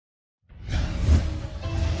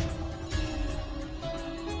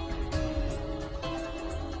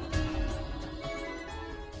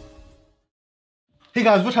Hey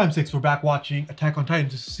guys, what time 6? We're back watching Attack on Titan.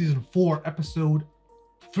 This is season 4, episode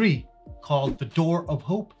 3, called The Door of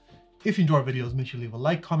Hope. If you enjoy our videos, make sure you leave a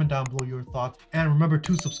like, comment down below your thoughts, and remember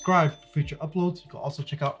to subscribe for future uploads. You can also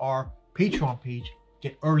check out our Patreon page,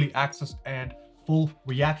 get early access and full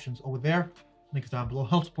reactions over there. Links down below.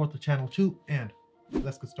 Help support the channel too, and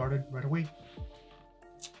let's get started right away.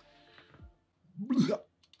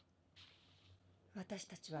 私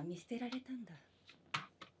たちは見捨てられたんだ。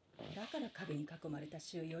だから壁に囲まれた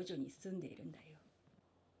収容所に住んでいるんだよ。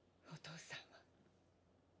お父さ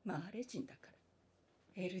んはマーレ人だか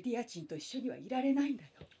らエルディア人と一緒にはいられないんだよ。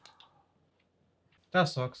That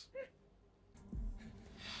sucks.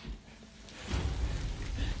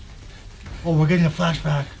 Oh, we're getting a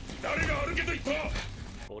flashback. 誰が歩けと言った。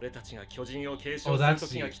俺たちが巨人を継承する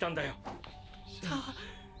時が来たんだよ。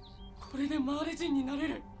これでマーレ人になれ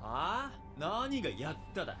る。ああ、何がやっ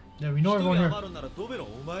ただ。Yeah, we know everyone here. 余るならドベのお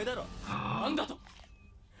前だろ。なんだと。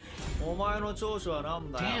お前の長所はな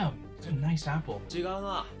んだよ。Damn, it's a nice apple. 違う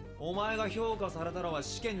な。お前が評価されたのは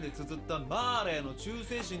試験で綴ったマーレーの忠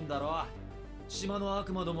誠心だろ。島の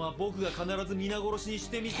悪魔どもは僕が必ず皆殺しにし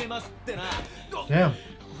てみせますってな。Damn.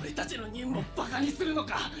 俺たちの任務をバカにするの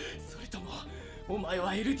か。それともお前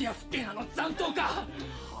はエルディア復権派の残党か。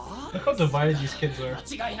Look how divided these kids are.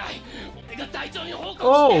 間違いない。俺が隊長に報告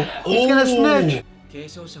Oh, してる。 he's gonna snitch. 継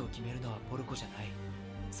承者を決めるのはポルコじゃない。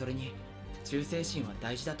それに忠誠心は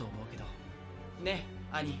大事だと思うけど。ね、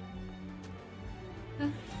兄。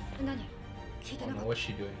何？聞いて I な don't か know っ what's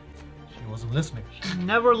she doing. She wasn't listening. She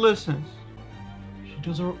never listens. She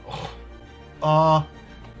does her...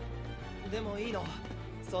 でもいいの。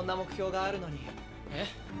そんな目標があるのに。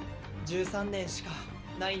13年しか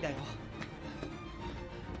ないんだよ。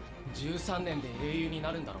13年で英雄に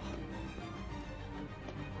なるんだろう。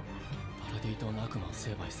パラディ島の悪魔を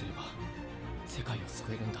成敗すれば世界を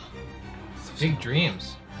救えるんだ。そして Big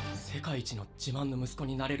dreams. 世界一の自慢の息子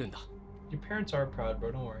になれるんだ。 Your parents are proud,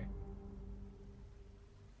 bro. Don't worry.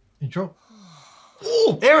 Intro.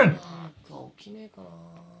 Oh, Aaron! 起きねえかな。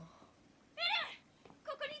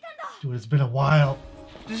Dude, it's been a while.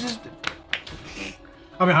 This is.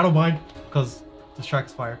 I mean, I don't mind, because this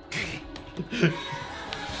track's fire.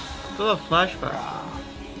 Still a flashback.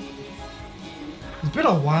 It's been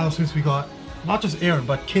a while since we got not just Aaron,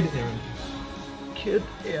 but Kid Aaron. Kid,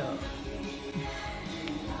 yeah.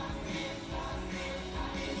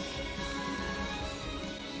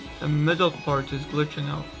 The middle part is glitching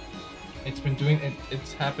out. It's been doing it.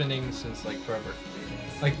 It's happening since like forever.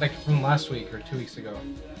 Like from last week or 2 weeks ago.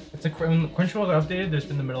 It's like when Crunchyroll got updated. There's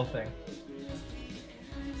been the middle thing.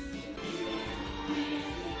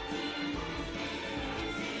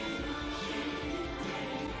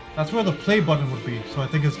 That's where the play button would be, so I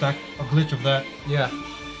think it's that a glitch of that. Yeah.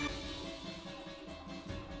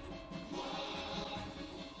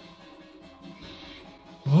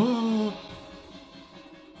 Oh.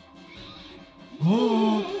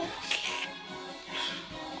 Oh.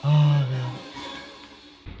 Ah, man.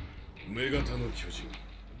 女型の巨人。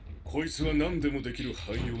こいつは何でもできる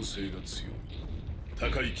汎用性が強い。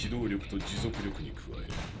高い機動力と持続力に加え、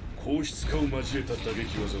硬質化を交えた打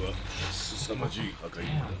撃技は凄まじい破壊力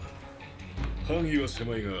だ。範囲は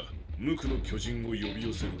狭いが、無垢の巨人を呼び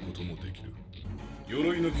寄せることもできる。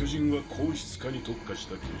鎧の巨人は硬質化に特化し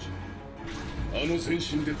た巨人。あの全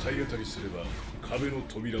身で体当たりすれば壁の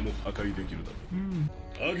扉も破壊できるだ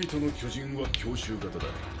ろう。アギトの巨人は強襲型だ。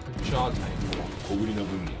小ぶりな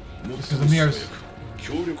分もっと素早く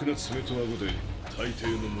強力な爪と顎で大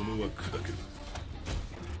抵のものは砕ける。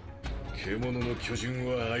獣の巨人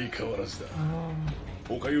は相変わらずだ。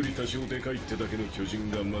他より多少でかいってだけの巨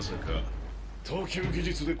人がまさか投球技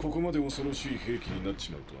術でここまで恐ろしい兵器になっ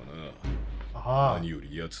ちまうとはな。何よ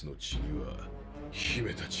り奴の血には秘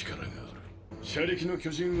めた力がある。車力の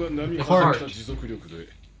巨人は波を張った持続力で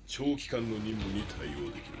長期間の任務に対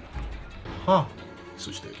応できる。Huh.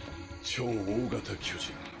 そして超大型巨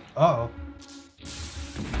人。Uh-oh.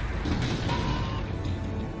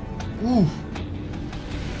 Ooh.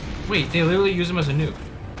 Wait, they literally use him as a nuke.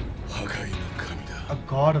 破壊の神だ。 A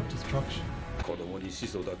god of destruction. 子供に始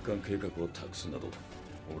祖奪還計画を託すなど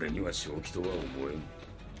俺には正気とは思えん。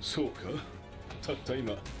そうか。たった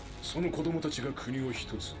今その子供たちが国を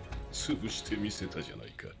一つ潰してみせたじゃな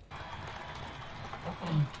いか。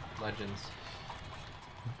Legends.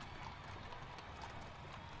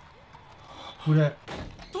 Who that?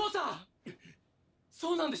 父さん。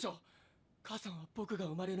そうなんでしょ。母さんは僕が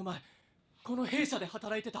生まれる前、この弊社で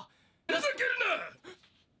働いてた。ふざける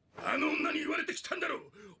な。あの女に言われてきたんだろう。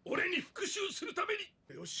俺に復讐するために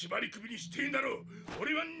目を縛り首にしてんだろう。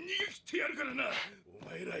俺は逃げ切ってやるからな。お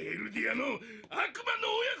前らエルディアの悪魔の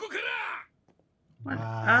親子から。An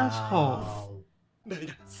asshole. ライ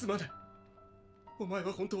ダー、すまない。お前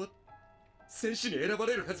は本当は戦士に選ば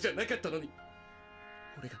れるはずじゃなかったのに。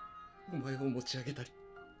俺がお前を持ち上げたり、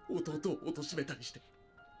弟を貶めたりして、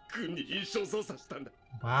軍に印象操作したんだ。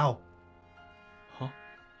Wow. は？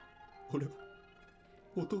俺は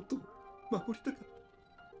弟を守りたかっ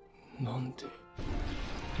た。なんで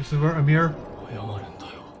This is where Amir. 謝るんだ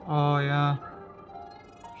よ。 Oh yeah.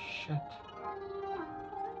 Shit.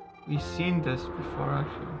 We've seen this before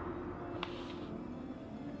actually.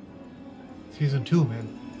 Season 2, man.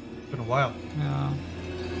 It's been a while. Yeah.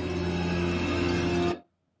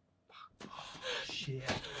 Shit.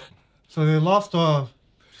 So they lost a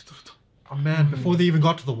man before they even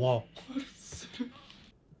got to the wall.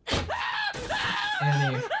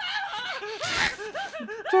 Annie.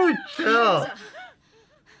 Dude, chill.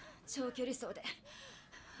 長距離走で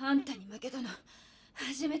あんたに負けたの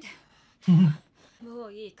初めて。も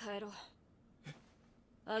ういい、帰ろう。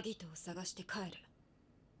アギトを探して帰る。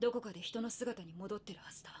どこかで人の姿に戻ってる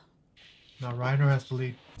はずだ。Now Reiner has to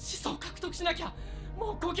lead. 始祖を獲得しなきゃ。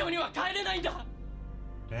もう故郷には帰れないんだ。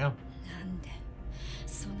 Damn. なんで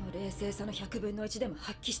その冷静さの100分の1でも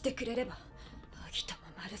発揮してくれれば、アギトも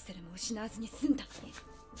マルセルも失わずに済んだのに。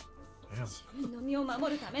 Damn. 自分の身を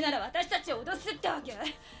守るためなら私たちを脅すってわけ。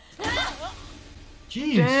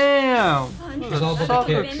 Jeez. Damn. あんた It's all の about こと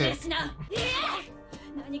the を kicks. 弁明しな。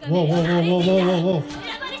何が Whoa, whoa, whoa, whoa, whoa, whoa, whoa. 選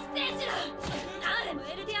ばれし戦士だ。アーレもエ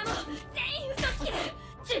ルディアも全員嘘つきで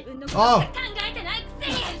自分のことしか考えてないく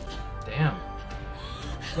せに。 Damn.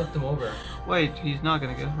 Flipped him over. Wait, he's not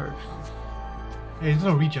gonna get hurt. Hey, there's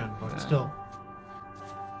no regen, but Yeah. still.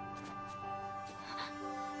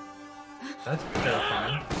 That's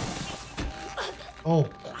terrifying. Oh.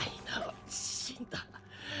 ライナーは死んだ。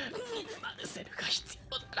マルセルが必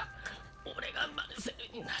要だから俺がマルセル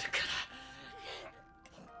になるか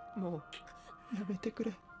ら。もうやめてく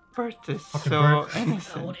れ。 First is Fucking so Bert.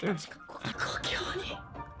 innocent, 俺 dude. たちがこの故郷に。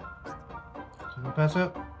 So we'll pass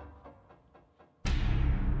it.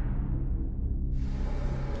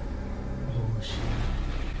 Oh shit.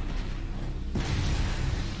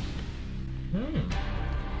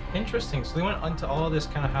 Interesting. So they went into all this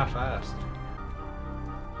kind of half-assed.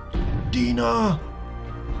 Dina!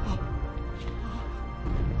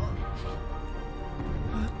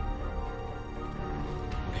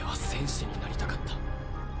 俺は戦士になりたかった。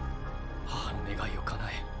母の願いを叶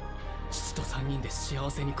え、父と3人で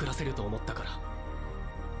幸せに暮らせると思ったから。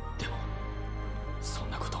でもそ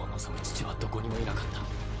んなことを望む父はどこにもいなかった。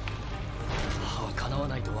母は叶わ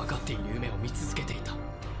ないと分かっている夢を見続けていた。 So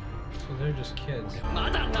they're just kids.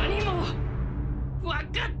 まだ何も分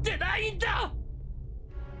かってないんだ。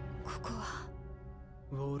ここは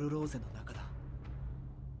ウォールローゼの中だ。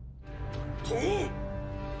と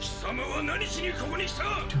貴様は何しにここに来た。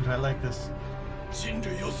 Dude, I like this. 人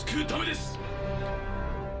類を救うためです。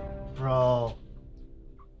 Bro.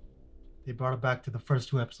 They brought it back to the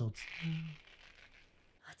first 2 episodes.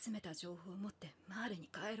 集めた情報を持ってマーレに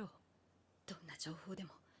帰ろう。どんな情報で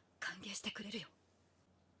も歓迎してくれるよ。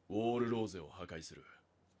ウォールローゼを破壊する。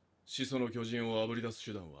始祖の巨人をあぶり出す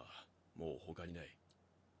手段はもう他にない。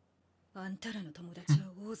あんたらの友達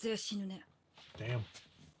は大勢死ぬね。 Damn.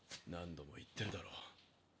 何度も言ってるだろう。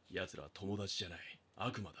奴らは友達じゃない、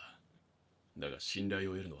悪魔だ。だが信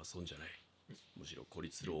頼を得るのは損じゃない。むしろ孤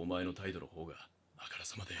立するお前の態度の方があから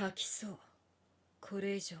さまで。吐きそう。こ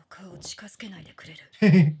れ以上顔を近づけないでくれる。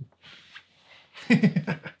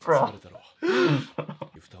疲れたろ。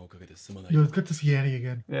負担をかけてすまない。 Yo, it's good to see Annie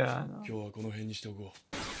again. Yeah, I know. 今日はこの辺にしておこ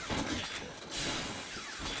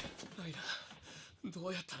う。ライナー、ど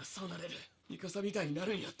うやったらそうなれる。ミカサみたいにな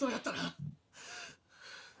るにはどうやったら。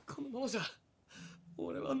このままじゃ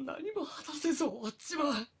俺は何も果たせず終わっちま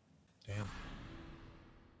う。 Damn.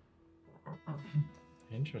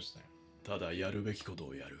 Interesting. ただやるべきこと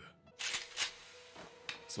をやる。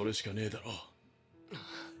それしかねえだろ。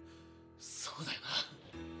そうだよな。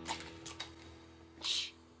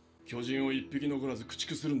巨人を一匹残らず駆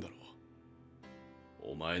逐するんだろ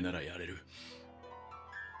う。お前ならやれる。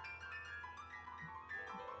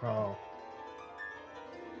 Bro.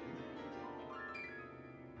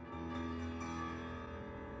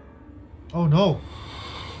 Oh no.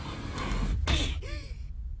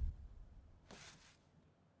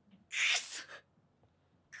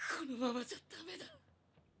 このままじゃダメだ。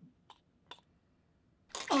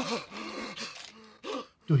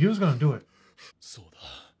 Dude, he was gonna do it. そうだ。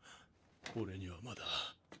俺にはまだ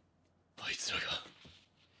あいつらが。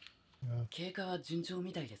経過は順調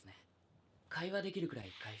みたいですね。会話できるくらい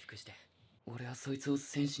回復して。俺はそいつを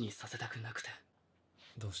戦士にさせたくなくて。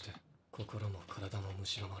どうして心も体も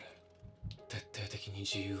蝕まれ、徹底的に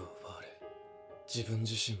自由を奪われ、自分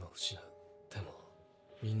自身も失う。でも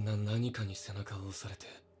みんな何かに背中を押されて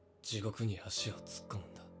地獄に足を突っ込む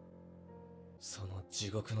んだ。その地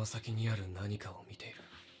獄の先にある何かを見ている。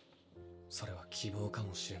それは希望か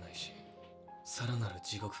もしれないし、さらなる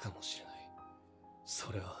地獄かもしれない。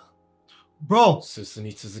それは Bro, 進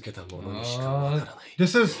み続けたものにしかわからない。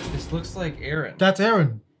 this looks like Aaron. that's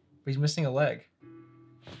Aaron. But he's missing a leg.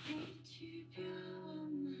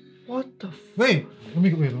 What the Wait,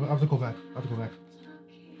 wait. I have to go back.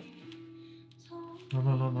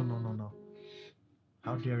 No.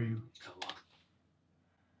 How dare you?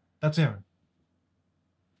 That's Aaron.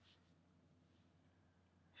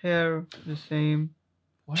 hair the same?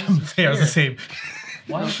 Why is he Hair's here? the same.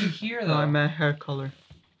 Why is he here No, though? I meant hair color.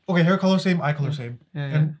 Okay, hair color same, eye color same. Yeah,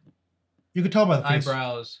 And you can tell by the face.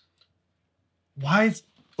 Eyebrows. Why is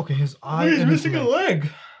okay? His eye He's and his missing a leg.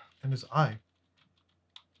 leg. And his eye.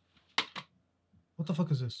 What the fuck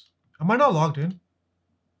is this? Am I not logged in?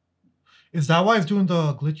 Is that why it's doing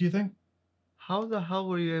the glitchy thing? How the hell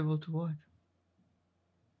were you able to watch?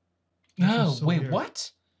 This No, is so wait, weird.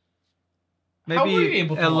 what? Maybe How were you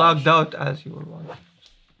able to it logged watch? out as you were watching.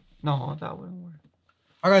 No, that wouldn't work.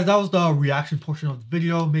 Alright guys, that was the reaction portion of the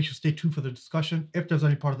video. Make sure to stay tuned for the discussion. If there's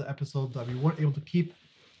any part of the episode that we weren't able to keep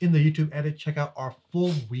in the YouTube edit, check out our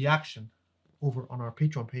full reaction over on our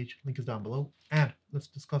Patreon page. Link is down below. And let's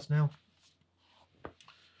discuss now.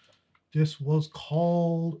 This was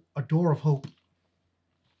called A Door of Hope.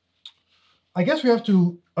 I guess we have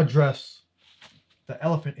to address the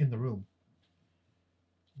elephant in the room.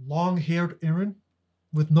 Long-haired Aaron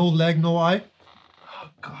with no leg, no eye. Oh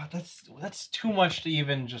god, that's too much to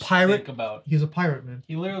even just Pirate. think about. He's a pirate, man.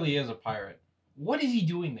 He literally is a pirate. What is he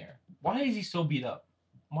doing there? Why is he so beat up?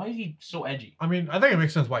 Why is he so edgy? I mean, I think it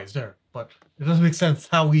makes sense why he's there, but it doesn't make sense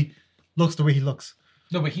how he looks the way he looks.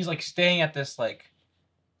 No, but he's like staying at this like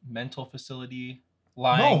mental facility,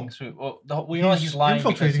 lying. No. So, we know he's lying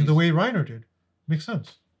infiltrating because the way Reiner did. Makes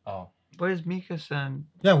sense. Oh, Where's Mika-san?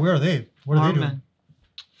 Yeah, where are they? What are they doing? Armin.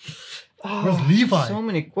 Where's Levi? So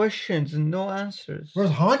many questions and no answers.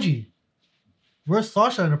 Where's Hanji? Where's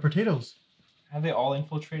Sasha and her potatoes? have they all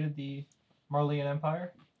infiltrated the Marleyan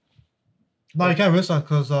Empire? No, you can't risk that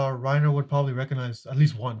because Reiner would probably recognize at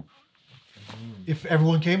least one. If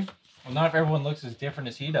everyone came, Well, not if everyone looks as different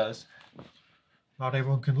as he does. not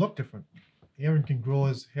everyone can look different. Aaron can grow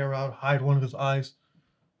his hair out, hide one of his eyes.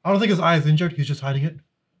 I don't think his eye is injured. He's just hiding it.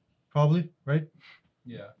 Probably, right?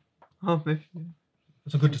 Yeah. Oh, maybe.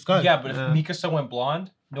 It's a good disguise. Yeah, but if Yeah. Mikasa went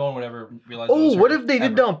blonde, no one would ever realize. it Oh, was what her, if they did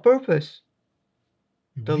ever. that on purpose?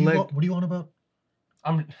 What the do you leg- want- What do you want about?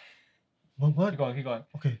 I'm What? keep going, keep going.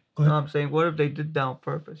 Okay, go No, ahead. I'm saying, what if they did that on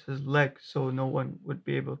purpose? His leg, so no one would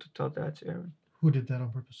be able to tell that's Aaron. Who did that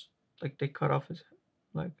on purpose? Like they cut off his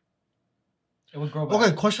leg. It would grow back.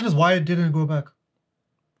 Okay, question is why it didn't go back?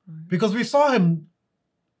 Right. Because we saw him.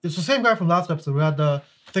 It's the same guy from last episode who had the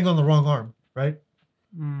thing on the wrong arm, right?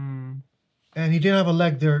 Hmm. And he didn't have a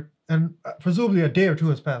leg there, and presumably a day or two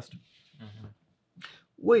has passed.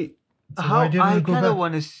 Wait, So how why didn't I it go kind of back?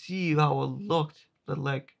 want to see how it looked. The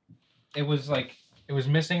leg, It was like it was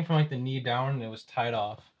missing from like the knee down, and it was tied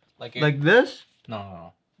off. Like it, like this.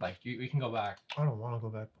 no. Like we can go back, I don't want to go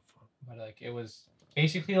back. but like it was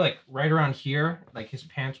basically like right around here. Like his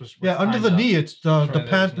pants was Yeah, under tied the up. knee, it's the Sure, pant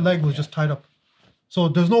there's no- leg was yeah. just tied up. So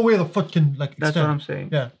there's no way the foot can like extend. That's what I'm saying.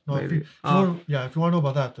 Yeah, no. If Maybe. you, if you want to know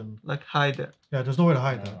about that, then Like hide it. yeah, there's no way to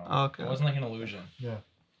hide No, that. no. Okay. It wasn't like an illusion. Yeah.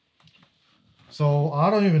 So I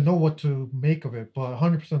don't even know what to make of it, but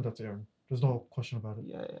 100% that's Aaron. There's no question about it.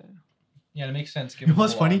 Yeah, yeah. Yeah, it makes sense. You know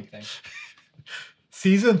what's funny?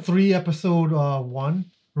 Season 3, episode 1.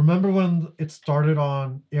 Remember when it started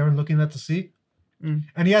on Aaron looking at the sea? Mm.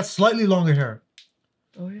 And he had slightly longer hair,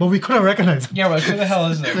 Oh yeah. but we couldn't recognize him. Yeah, but who the hell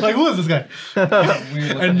is this? Like, who is this guy? Weird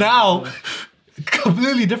looking And now, individual.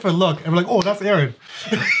 completely different look. And we're like, oh, that's Aaron.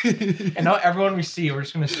 And now everyone we see, we're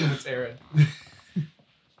just gonna assume it's Aaron.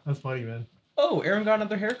 That's funny, man. Oh, Aaron got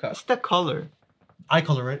another haircut. It's the color, Eye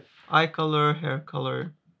color, right? eye color, hair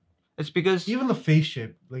color. It's because Even the face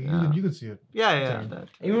shape. Like, Yeah. you can see it. yeah, It's yeah. Aaron. That.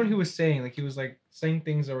 Even when he was saying, like, he was like saying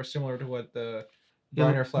things that were similar to what the Yeah,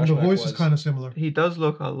 Reiner And flashback the voice was. is kind of similar. He does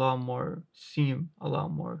look a lot more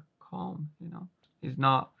calm. You know, he's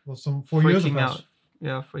not Well, some 4 years have freaking passed. out.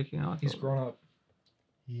 Yeah, freaking out. He's grown up.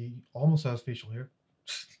 He almost has facial hair.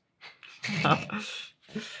 Yeah.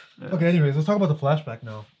 Okay, anyways, let's talk about the flashback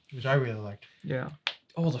now, which I really liked. Yeah.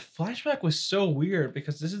 Oh, the flashback was so weird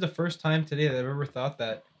because this is the first time today that I've ever thought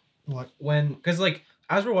that What? because like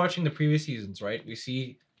as we're watching the previous seasons, right? We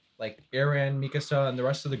see like Aaron, Mikasa, and the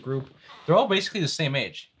rest of the group. They're all basically the same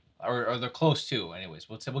age, or they're close to. Anyways,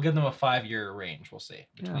 we'll give them a 5-year range. We'll say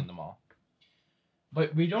between Yeah. them all.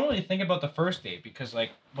 But we don't really think about the first date because,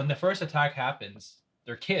 like, when the first attack happens,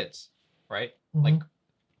 they're kids, right? Mhm. Like,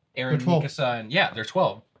 Eren, They're 12. Mikasa, and yeah, they're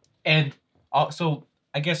 12. And so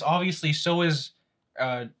I guess obviously so is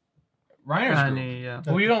Reiner's group. Annie, yeah.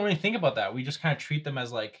 But we don't really think about that. We just kind of treat them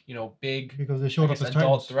as like, you know, big Because they showed I up guess, as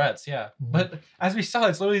adult Titans. threats, yeah. Mhm. But as we saw,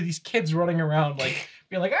 it's literally these kids running around like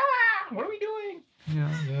being like, ah, what are we doing?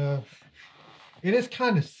 Yeah. Yeah. It is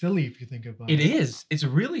kind of silly if you think about It it. is. It's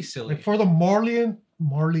really silly. Like for the Marleys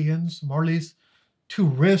to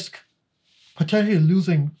risk potentially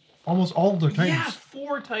losing almost all of their Titans. Yeah,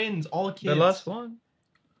 4 Titans, all kids. The last one.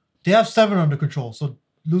 They have 7 under control, so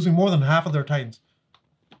losing more than half of their Titans,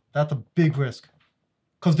 that's a big risk.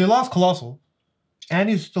 Because they lost Colossal.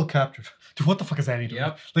 Annie's still captured. Dude, what the fuck is Annie doing?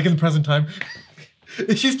 Yep. Like in the present time?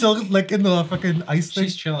 Is she still like in the fucking ice thing?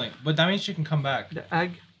 She's chilling, but that means she can come back. The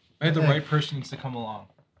egg. Maybe the Yeah. right person needs to come along.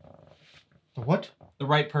 The what? The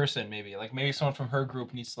right person, maybe. Like maybe someone from her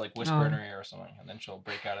group needs to like whisper Oh. in her ear or something, and then she'll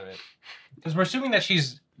break out of it. Because we're assuming that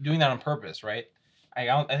she's doing that on purpose, right?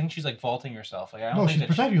 I think she's like vaulting herself. Like I don't No, think she's that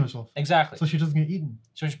protecting herself. exactly. So she doesn't get eaten.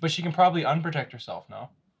 So, but she can probably unprotect herself. No.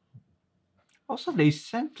 Also, they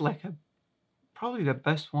sent like probably the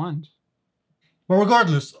best ones. But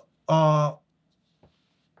regardless, no,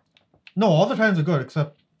 all the Titans are good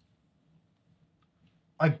except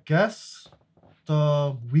I guess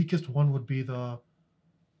the weakest one would be the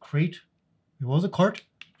crate. What was it? Cart?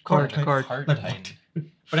 Cart. Titan. Cart Like, Titan.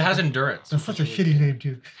 But it has endurance. That's such a shitty name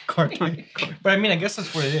too. Cart. Titan. But I mean, I guess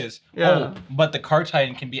that's what it is. Yeah. Oh, but the Cart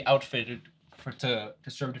Titan can be outfitted to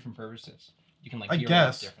serve different purposes. You can like I gear it up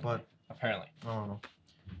guess, differently, but apparently. I don't know.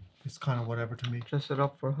 It's kind of whatever to me. Dress it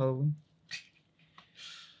up for Halloween.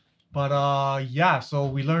 But yeah, so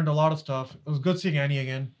we learned a lot of stuff. It was good seeing Annie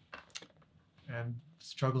again. And the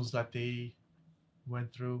struggles that they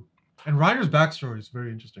went through. And Reiner's backstory is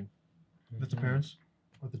very interesting. With the parents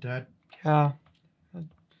or the dad. Yeah.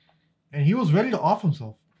 And he was ready to off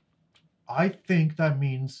himself. I think that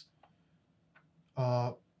means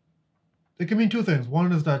it can mean two things.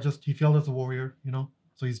 One is that just he failed as a warrior, you know,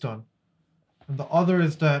 so he's done. And the other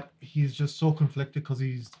is that he's just so conflicted because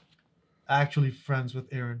he's actually friends with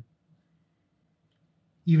Eren.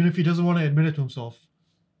 Even if he doesn't want to admit it to himself,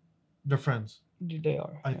 they're friends, They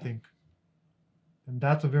are. I yeah. think. And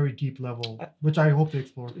that's a very deep level, which I hope to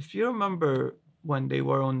explore. If you remember when they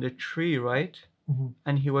were on the tree, right? Mhm.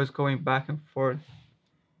 And he was going back and forth,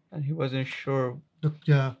 and he wasn't sure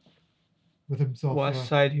Yeah, with himself. what yeah.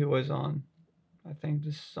 side he was on. I think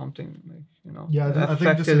this is something like, you know, Yeah, that I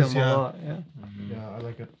think this affected is, him yeah. a lot. Yeah. Yeah, I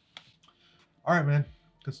like it. All right, man.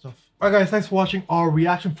 Good stuff. All right, guys. Thanks for watching our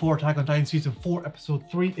reaction for Attack on Titan Season 4, Episode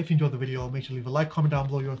 3. If you enjoyed the video, make sure to leave a like, comment down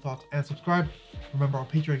below your thoughts, and subscribe. Remember, on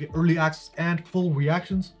Patreon, you get early access and full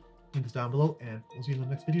reactions. Link is down below, and we'll see you in the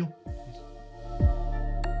next video. Peace.